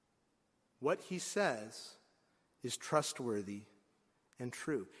 What he says is trustworthy and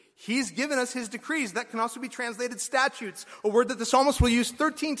true. He's given us His decrees. That can also be translated statutes, a word that the psalmist will use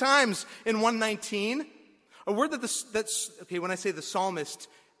 13 times in 119. A word okay, when I say the psalmist,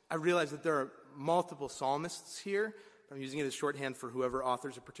 I realize that there are multiple psalmists here. I'm using it as shorthand for whoever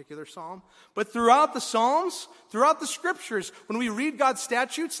authors a particular psalm. But throughout the Psalms, throughout the Scriptures, when we read God's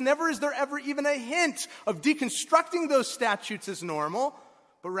statutes, never is there ever even a hint of deconstructing those statutes as normal,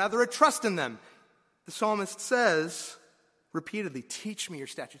 but rather a trust in them. The psalmist says repeatedly, teach me your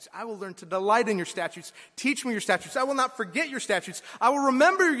statutes. I will learn to delight in your statutes. Teach me your statutes. I will not forget your statutes. I will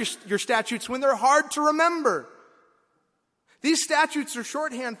remember your statutes when they're hard to remember. These statutes are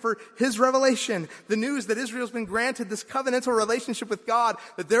shorthand for his revelation, the news that Israel's been granted this covenantal relationship with God,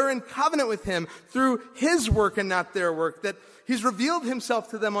 that they're in covenant with him through his work and not their work, that he's revealed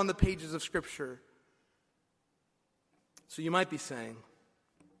himself to them on the pages of Scripture. So you might be saying,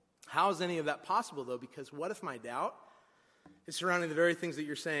 how is any of that possible, though? Because what if my doubt is surrounding the very things that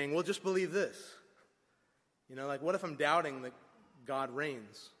you're saying? Well, just believe this. What if I'm doubting that God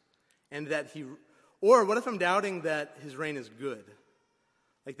reigns and that or what if I'm doubting that his reign is good?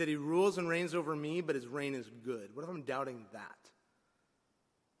 Like that he rules and reigns over me, but his reign is good. What if I'm doubting that?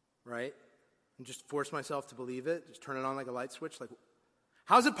 Right? And just force myself to believe it? Just turn it on like a light switch?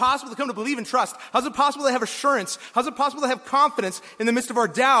 How is it possible to come to believe and trust? How is it possible to have assurance? How is it possible to have confidence in the midst of our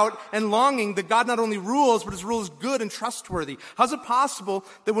doubt and longing that God not only rules, but his rule is good and trustworthy? How is it possible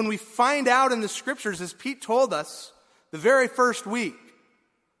that when we find out in the Scriptures, as Pete told us the very first week,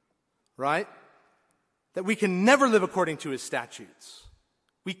 right, that we can never live according to his statutes?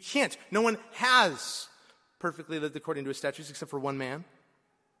 We can't. No one has perfectly lived according to his statutes except for one man.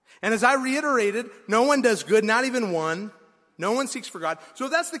 And as I reiterated, no one does good, not even one. No one seeks for God. So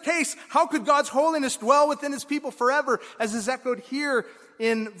if that's the case, how could God's holiness dwell within his people forever, as is echoed here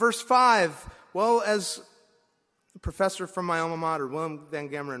in verse 5? Well, as a professor from my alma mater, William Van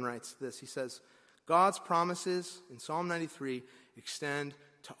Gemeren, writes this, he says, God's promises in Psalm 93 extend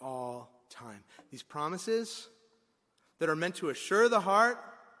to all time. These promises that are meant to assure the heart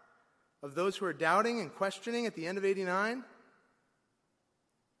of those who are doubting and questioning at the end of 89,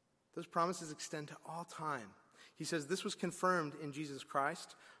 those promises extend to all time. He says this was confirmed in Jesus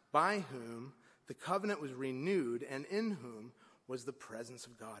Christ, by whom the covenant was renewed and in whom was the presence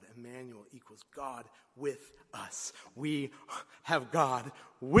of God. Emmanuel equals God with us. We have God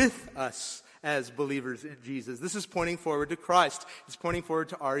with us as believers in Jesus. This is pointing forward to Christ. It's pointing forward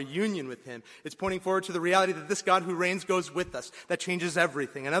to our union with him. It's pointing forward to the reality that this God who reigns goes with us. That changes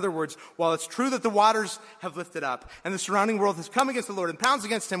everything. In other words, while it's true that the waters have lifted up and the surrounding world has come against the Lord and pounds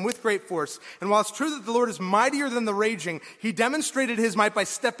against him with great force, and while it's true that the Lord is mightier than the raging, he demonstrated his might by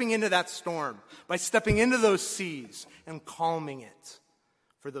stepping into that storm, by stepping into those seas and calming it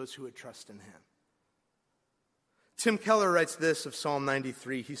for those who would trust in him. Tim Keller writes this of Psalm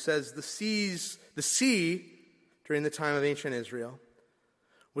 93. He says, the sea, during the time of ancient Israel,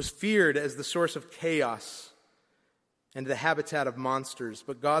 was feared as the source of chaos and the habitat of monsters,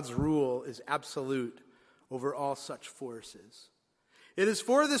 but God's rule is absolute over all such forces. It is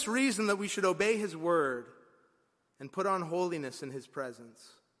for this reason that we should obey his word and put on holiness in his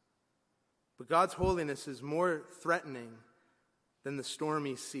presence. But God's holiness is more threatening than the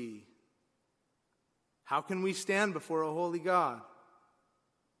stormy sea. How can we stand before a holy God?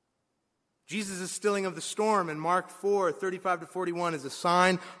 Jesus' stilling of the storm in Mark 4:35-41 is a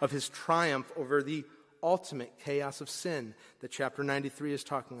sign of his triumph over the ultimate chaos of sin that chapter 93 is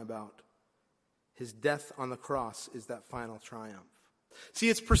talking about. His death on the cross is that final triumph. See,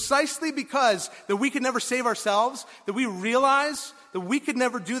 it's precisely because that we could never save ourselves, that we realize that we could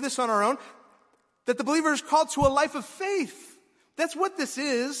never do this on our own, that the believer is called to a life of faith. That's what this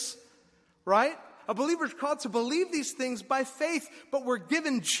is, right? A believer is called to believe these things by faith, but we're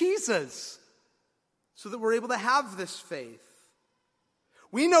given Jesus so that we're able to have this faith.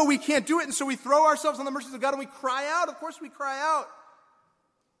 We know we can't do it, and so we throw ourselves on the mercies of God and we cry out. Of course we cry out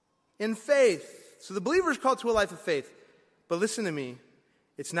in faith. So the believer is called to a life of faith. But listen to me.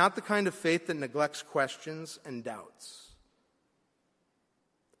 It's not the kind of faith that neglects questions and doubts.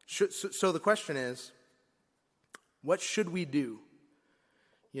 So the question is, what should we do?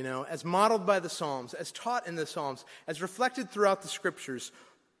 You know, as modeled by the Psalms, as taught in the Psalms, as reflected throughout the Scriptures,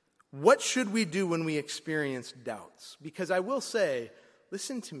 what should we do when we experience doubts? Because I will say,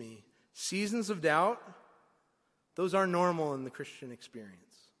 listen to me, seasons of doubt, those are normal in the Christian experience.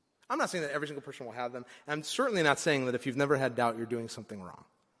 I'm not saying that every single person will have them. And I'm certainly not saying that if you've never had doubt, you're doing something wrong.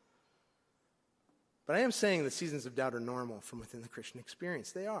 But I am saying that seasons of doubt are normal from within the Christian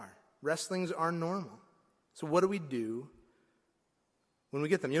experience. They are. Wrestlings are normal. So what do we do when we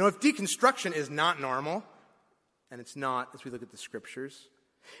get them? You know, if deconstruction is not normal, and it's not as we look at the Scriptures,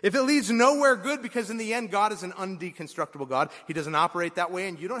 if it leads nowhere good because in the end God is an undeconstructible God, he doesn't operate that way,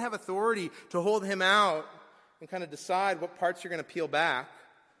 and you don't have authority to hold him out and kind of decide what parts you're going to peel back.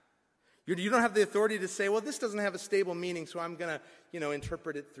 You don't have the authority to say, well, this doesn't have a stable meaning, so I'm going to,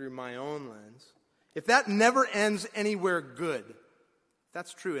 interpret it through my own lens. If that never ends anywhere good,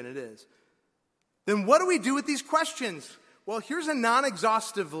 that's true, and it is, then what do we do with these questions? Well, here's a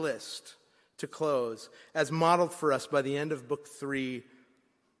non-exhaustive list to close, as modeled for us by the end of Book 3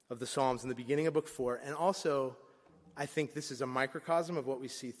 of the Psalms and the beginning of Book 4. And also, I think this is a microcosm of what we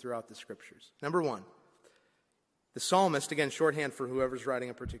see throughout the Scriptures. Number one, the psalmist, again, shorthand for whoever's writing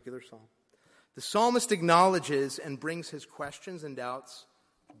a particular psalm, the psalmist acknowledges and brings his questions and doubts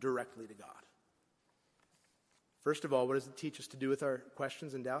directly to God. First of all, what does it teach us to do with our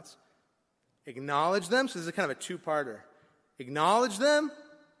questions and doubts? Acknowledge them. So this is kind of a two-parter. Acknowledge them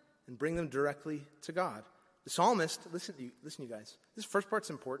and bring them directly to God. The psalmist, listen, you guys. This first part's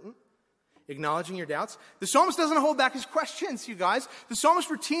important. Acknowledging your doubts. The psalmist doesn't hold back his questions, you guys. The psalmist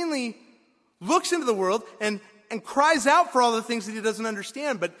routinely looks into the world and cries out for all the things that he doesn't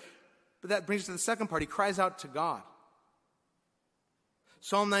understand. But that brings us to the second part. He cries out to God.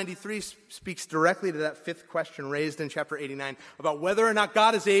 Psalm 93 speaks directly to that fifth question raised in chapter 89 about whether or not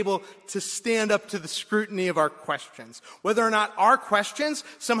God is able to stand up to the scrutiny of our questions. Whether or not our questions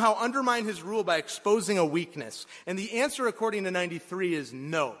somehow undermine his rule by exposing a weakness. And the answer, according to 93, is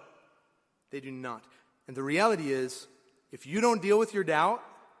no. They do not. And the reality is, if you don't deal with your doubt,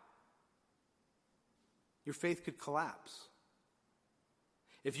 your faith could collapse.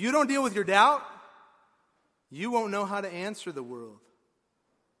 If you don't deal with your doubt, you won't know how to answer the world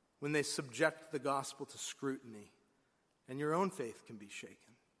when they subject the gospel to scrutiny, and your own faith can be shaken.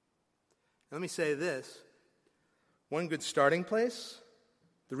 Now, let me say this. One good starting place,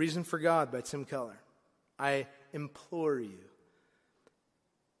 The Reason for God by Tim Keller. I implore you.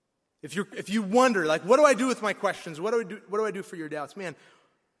 If you wonder, like, what do I do with my questions? What do I do for your doubts? Man,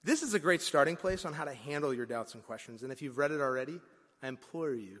 this is a great starting place on how to handle your doubts and questions. And if you've read it already, I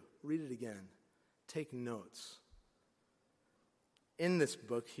implore you, read it again. Take notes. In this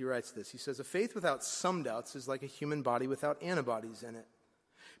book, he writes this. He says, a faith without some doubts is like a human body without antibodies in it.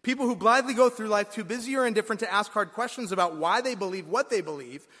 People who blithely go through life too busy or indifferent to ask hard questions about why they believe what they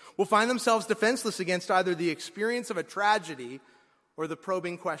believe will find themselves defenseless against either the experience of a tragedy or the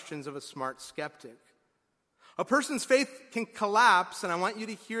probing questions of a smart skeptic. A person's faith can collapse, and I want you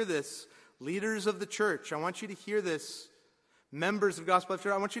to hear this, leaders of the church. I want you to hear this, members of Gospel Life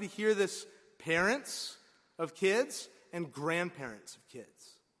Church. I want you to hear this, parents of kids and grandparents of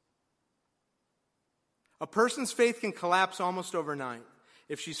kids. A person's faith can collapse almost overnight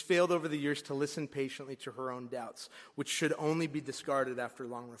if she's failed over the years to listen patiently to her own doubts, which should only be discarded after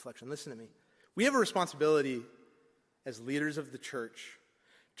long reflection. Listen to me. We have a responsibility as leaders of the church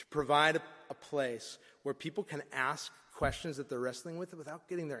to provide a place where people can ask questions that they're wrestling with without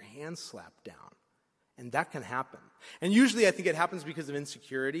getting their hands slapped down. And that can happen. And usually I think it happens because of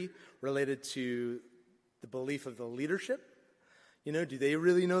insecurity related to the belief of the leadership. Do they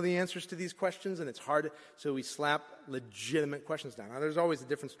really know the answers to these questions? And it's hard, so we slap legitimate questions down. Now, there's always a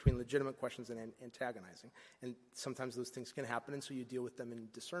difference between legitimate questions and antagonizing. And sometimes those things can happen, and so you deal with them in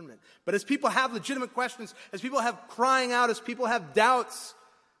discernment. But as people have legitimate questions, as people have crying out, as people have doubts,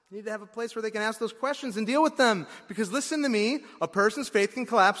 you need to have a place where they can ask those questions and deal with them. Because listen to me, a person's faith can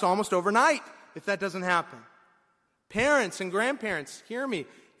collapse almost overnight if that doesn't happen. Parents and grandparents, hear me.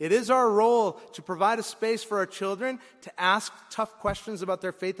 It is our role to provide a space for our children to ask tough questions about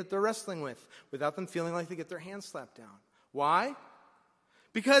their faith that they're wrestling with without them feeling like they get their hands slapped down. Why?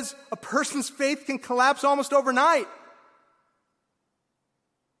 Because a person's faith can collapse almost overnight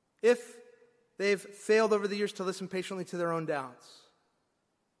if they've failed over the years to listen patiently to their own doubts.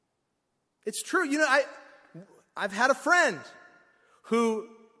 It's true. I've had a friend who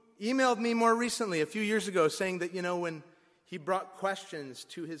emailed me more recently, a few years ago, saying that, when he brought questions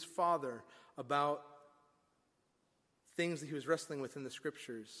to his father about things that he was wrestling with in the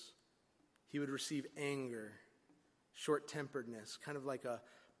scriptures, he would receive anger, short-temperedness, kind of like a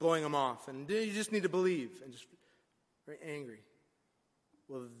blowing him off, and you just need to believe, and just very angry.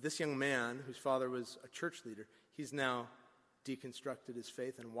 Well, this young man, whose father was a church leader, he's now deconstructed his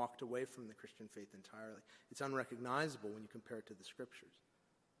faith and walked away from the Christian faith entirely. It's unrecognizable when you compare it to the scriptures.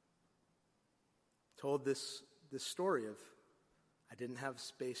 Told this story of, I didn't have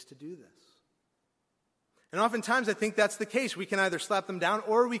space to do this. And oftentimes I think that's the case. We can either slap them down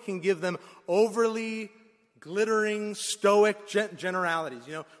or we can give them overly glittering, stoic generalities.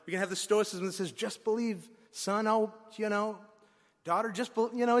 We can have the stoicism that says, just believe, son, daughter, just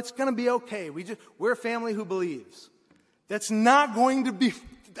believe, it's going to be okay. We're a family who believes. That's not going to be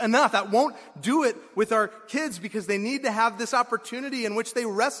enough. That won't do it with our kids because they need to have this opportunity in which they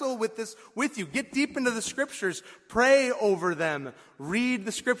wrestle with this with you. Get deep into the scriptures. Pray over them. Read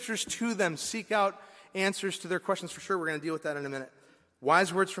the scriptures to them. Seek out answers to their questions. For sure, we're going to deal with that in a minute.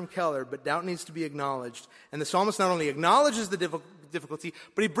 Wise words from Keller, but doubt needs to be acknowledged. And the psalmist not only acknowledges the difficulty,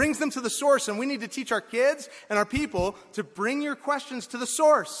 but he brings them to the source. And we need to teach our kids and our people to bring your questions to the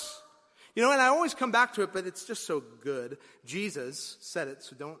source. You know, and I always come back to it, but it's just so good. Jesus said it,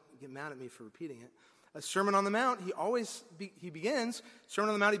 so don't get mad at me for repeating it. A Sermon on the Mount, he begins, Sermon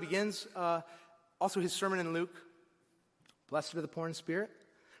on the Mount, he begins, also his sermon in Luke. Blessed are the poor in spirit,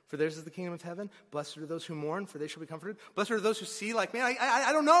 for theirs is the kingdom of heaven. Blessed are those who mourn, for they shall be comforted. Blessed are those who see, like, man,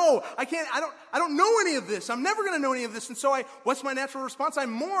 I don't know. I don't know any of this. I'm never going to know any of this. And so what's my natural response? I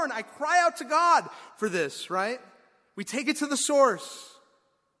mourn. I cry out to God for this, right? We take it to the source.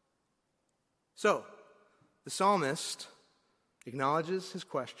 So, the psalmist acknowledges his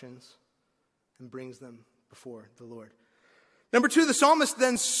questions and brings them before the Lord. Number two, the psalmist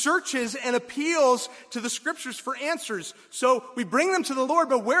then searches and appeals to the scriptures for answers. So we bring them to the Lord,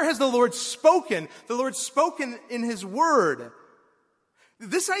 but where has the Lord spoken? The Lord's spoken in his word.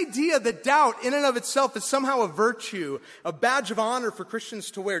 This idea that doubt in and of itself is somehow a virtue, a badge of honor for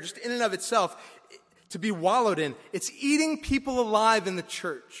Christians to wear, just in and of itself, to be wallowed in, it's eating people alive in the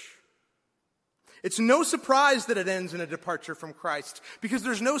church. It's no surprise that it ends in a departure from Christ, because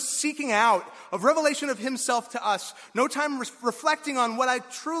there's no seeking out of revelation of himself to us, no time reflecting on what I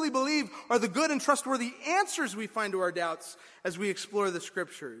truly believe are the good and trustworthy answers we find to our doubts as we explore the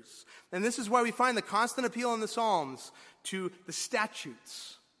scriptures. And this is why we find the constant appeal in the Psalms to the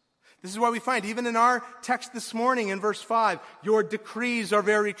statutes. This is why we find, even in our text this morning in verse 5, your decrees are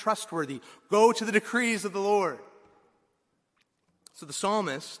very trustworthy. Go to the decrees of the Lord. So the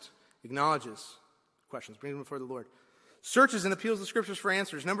psalmist acknowledges questions, brings them before the Lord, searches and appeals the scriptures for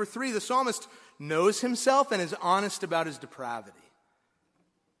answers. Number three, the psalmist knows himself and is honest about his depravity.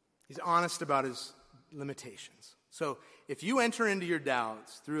 He's honest about his limitations. So if you enter into your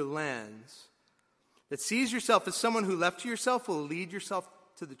doubts through a lens that sees yourself as someone who left to yourself will lead yourself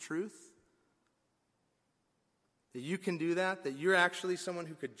to the truth, that you can do that you're actually someone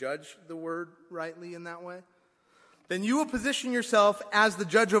who could judge the word rightly in that way, then you will position yourself as the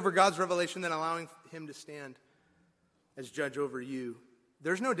judge over God's revelation, then allowing him to stand as judge over you.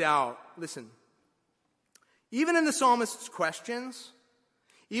 There's no doubt, listen, even in the psalmist's questions,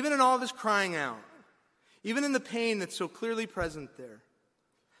 even in all of his crying out, even in the pain that's so clearly present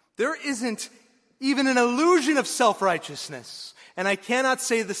there isn't even an illusion of self-righteousness. And I cannot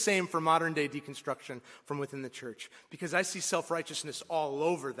say the same for modern day deconstruction from within the church, because I see self-righteousness all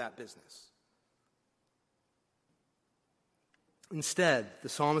over that business. Instead, the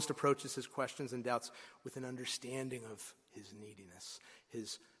psalmist approaches his questions and doubts with an understanding of his neediness,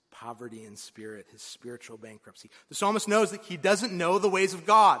 his poverty in spirit, his spiritual bankruptcy. The psalmist knows that he doesn't know the ways of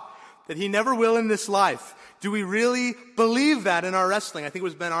God, that he never will in this life. Do we really believe that in our wrestling? I think it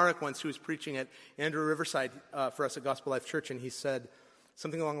was Ben Arick once who was preaching at Andrew Riverside for us at Gospel Life Church, and he said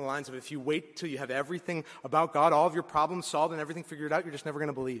something along the lines of, if you wait till you have everything about God, all of your problems solved and everything figured out, you're just never going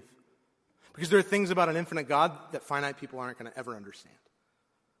to believe. Because there are things about an infinite God that finite people aren't going to ever understand.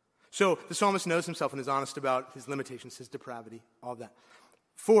 So the psalmist knows himself and is honest about his limitations, his depravity, all of that.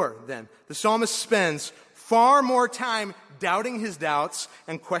 4, then, the psalmist spends far more time doubting his doubts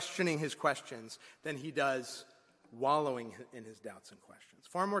and questioning his questions than he does wallowing in his doubts and questions.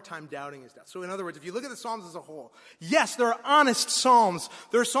 Far more time doubting his doubts. So in other words, if you look at the Psalms as a whole, yes, there are honest Psalms.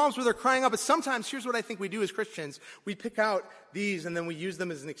 There are Psalms where they're crying out, but sometimes, here's what I think we do as Christians. We pick out these and then we use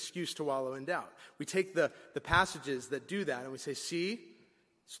them as an excuse to wallow in doubt. We take the passages that do that and we say, see,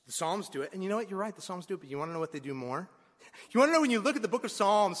 the Psalms do it. And you know what? You're right, the Psalms do it, but you want to know what they do more? You want to know, when you look at the book of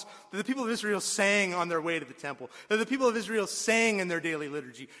Psalms, that the people of Israel sang on their way to the temple, that the people of Israel sang in their daily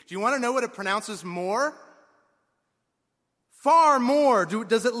liturgy. Do you want to know what it pronounces more? Far more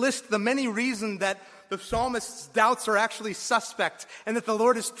does it list the many reasons that the psalmist's doubts are actually suspect and that the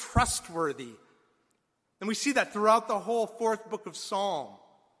Lord is trustworthy. And we see that throughout the whole fourth book of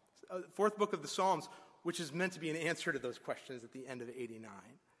the Psalms, which is meant to be an answer to those questions at the end of 89.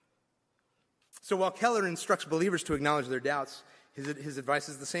 So while Keller instructs believers to acknowledge their doubts, his advice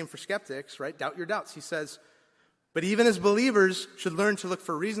is the same for skeptics, right? Doubt your doubts. He says, but even as believers should learn to look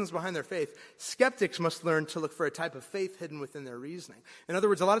for reasons behind their faith, skeptics must learn to look for a type of faith hidden within their reasoning. In other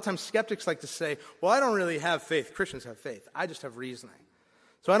words, a lot of times skeptics like to say, well, I don't really have faith. Christians have faith. I just have reasoning.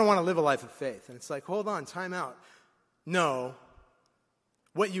 So I don't want to live a life of faith. And it's like, hold on, time out. No,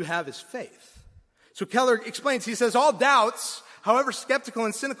 what you have is faith. So Keller explains, he says, all doubts, however skeptical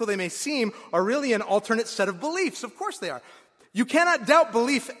and cynical they may seem, are really an alternate set of beliefs. Of course they are. You cannot doubt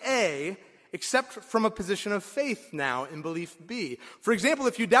belief A except from a position of faith now in belief B. For example,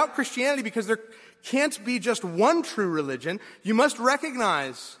 if you doubt Christianity because there can't be just one true religion, you must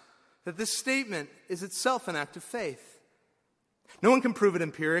recognize that this statement is itself an act of faith. No one can prove it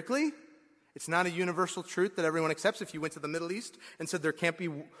empirically. It's not a universal truth that everyone accepts. If you went to the Middle East and said there can't be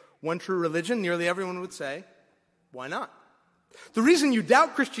one true religion, nearly everyone would say, why not? The reason you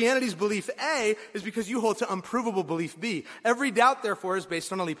doubt Christianity's belief A is because you hold to unprovable belief B. Every doubt, therefore, is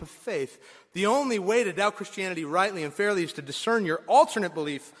based on a leap of faith. The only way to doubt Christianity rightly and fairly is to discern your alternate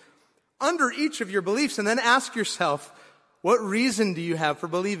belief under each of your beliefs and then ask yourself, what reason do you have for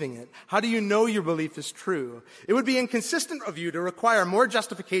believing it? How do you know your belief is true? It would be inconsistent of you to require more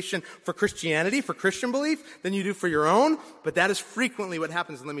justification for Christianity, for Christian belief, than you do for your own, but that is frequently what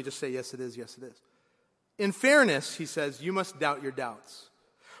happens. And let me just say, yes, it is, yes, it is. In fairness, he says, you must doubt your doubts.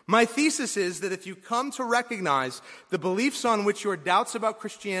 My thesis is that if you come to recognize the beliefs on which your doubts about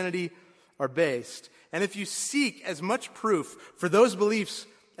Christianity are based, and if you seek as much proof for those beliefs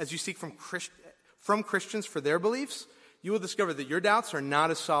as you seek from Christians for their beliefs, you will discover that your doubts are not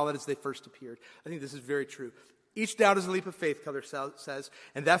as solid as they first appeared. I think this is very true. Each doubt is a leap of faith, Keller says,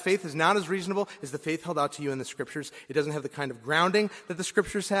 and that faith is not as reasonable as the faith held out to you in the Scriptures. It doesn't have the kind of grounding that the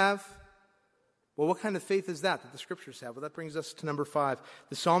Scriptures have. Well, what kind of faith is that the Scriptures have? Well, that brings us to number 5.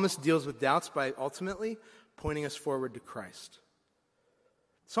 The psalmist deals with doubts by ultimately pointing us forward to Christ.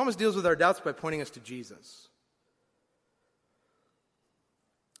 The psalmist deals with our doubts by pointing us to Jesus.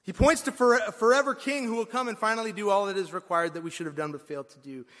 He points to a forever king who will come and finally do all that is required that we should have done but failed to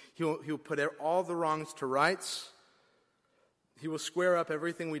do. He will put all the wrongs to rights. He will square up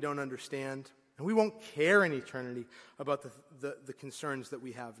everything we don't understand. And we won't care in eternity about the concerns that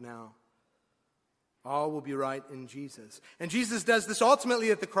we have now. All will be right in Jesus. And Jesus does this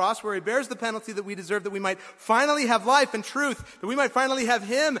ultimately at the cross, where he bears the penalty that we deserve, that we might finally have life and truth, that we might finally have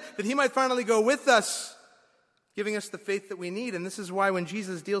him, that he might finally go with us, giving us the faith that we need. And this is why when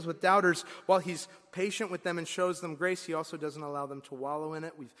Jesus deals with doubters, while he's patient with them and shows them grace, he also doesn't allow them to wallow in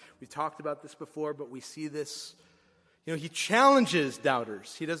it. We've talked about this before, but we see this. He challenges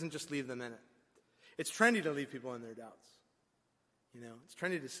doubters. He doesn't just leave them in it. It's trendy to leave people in their doubts. It's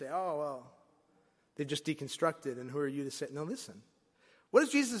trendy to say, oh, well, they've just deconstructed, and who are you to say? No, listen. What does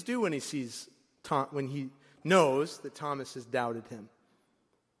Jesus do when he knows that Thomas has doubted him?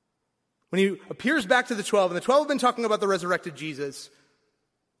 When he appears back to the 12, and the 12 have been talking about the resurrected Jesus,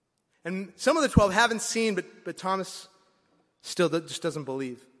 and some of the 12 haven't seen, but Thomas still just doesn't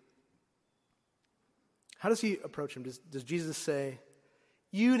believe. How does he approach him? Does Jesus say,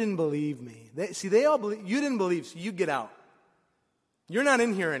 you didn't believe me? They all believe. You didn't believe, so you get out. You're not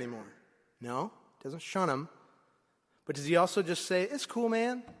in here anymore. No. Doesn't shun him. But does he also just say, it's cool,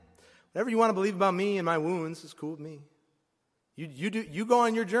 man. Whatever you want to believe about me and my wounds is cool with me. You go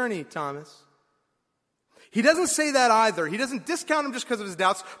on your journey, Thomas. He doesn't say that either. He doesn't discount him just because of his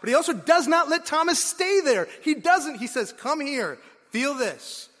doubts, but he also does not let Thomas stay there. He doesn't. He says, come here. Feel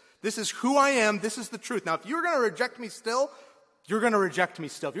this. This is who I am. This is the truth. Now, if you're going to reject me still, you're going to reject me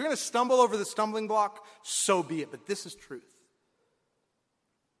still. If you're going to stumble over the stumbling block, so be it. But this is truth.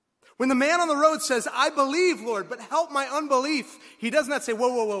 When the man on the road says, I believe, Lord, but help my unbelief, he does not say,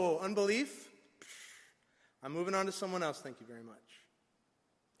 whoa, unbelief? I'm moving on to someone else, thank you very much.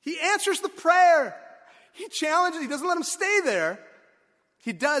 He answers the prayer. He challenges, he doesn't let him stay there.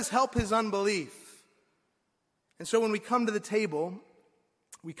 He does help his unbelief. And so when we come to the table,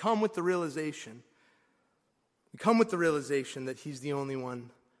 we come with the realization that he's the only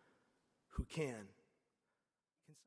one who can.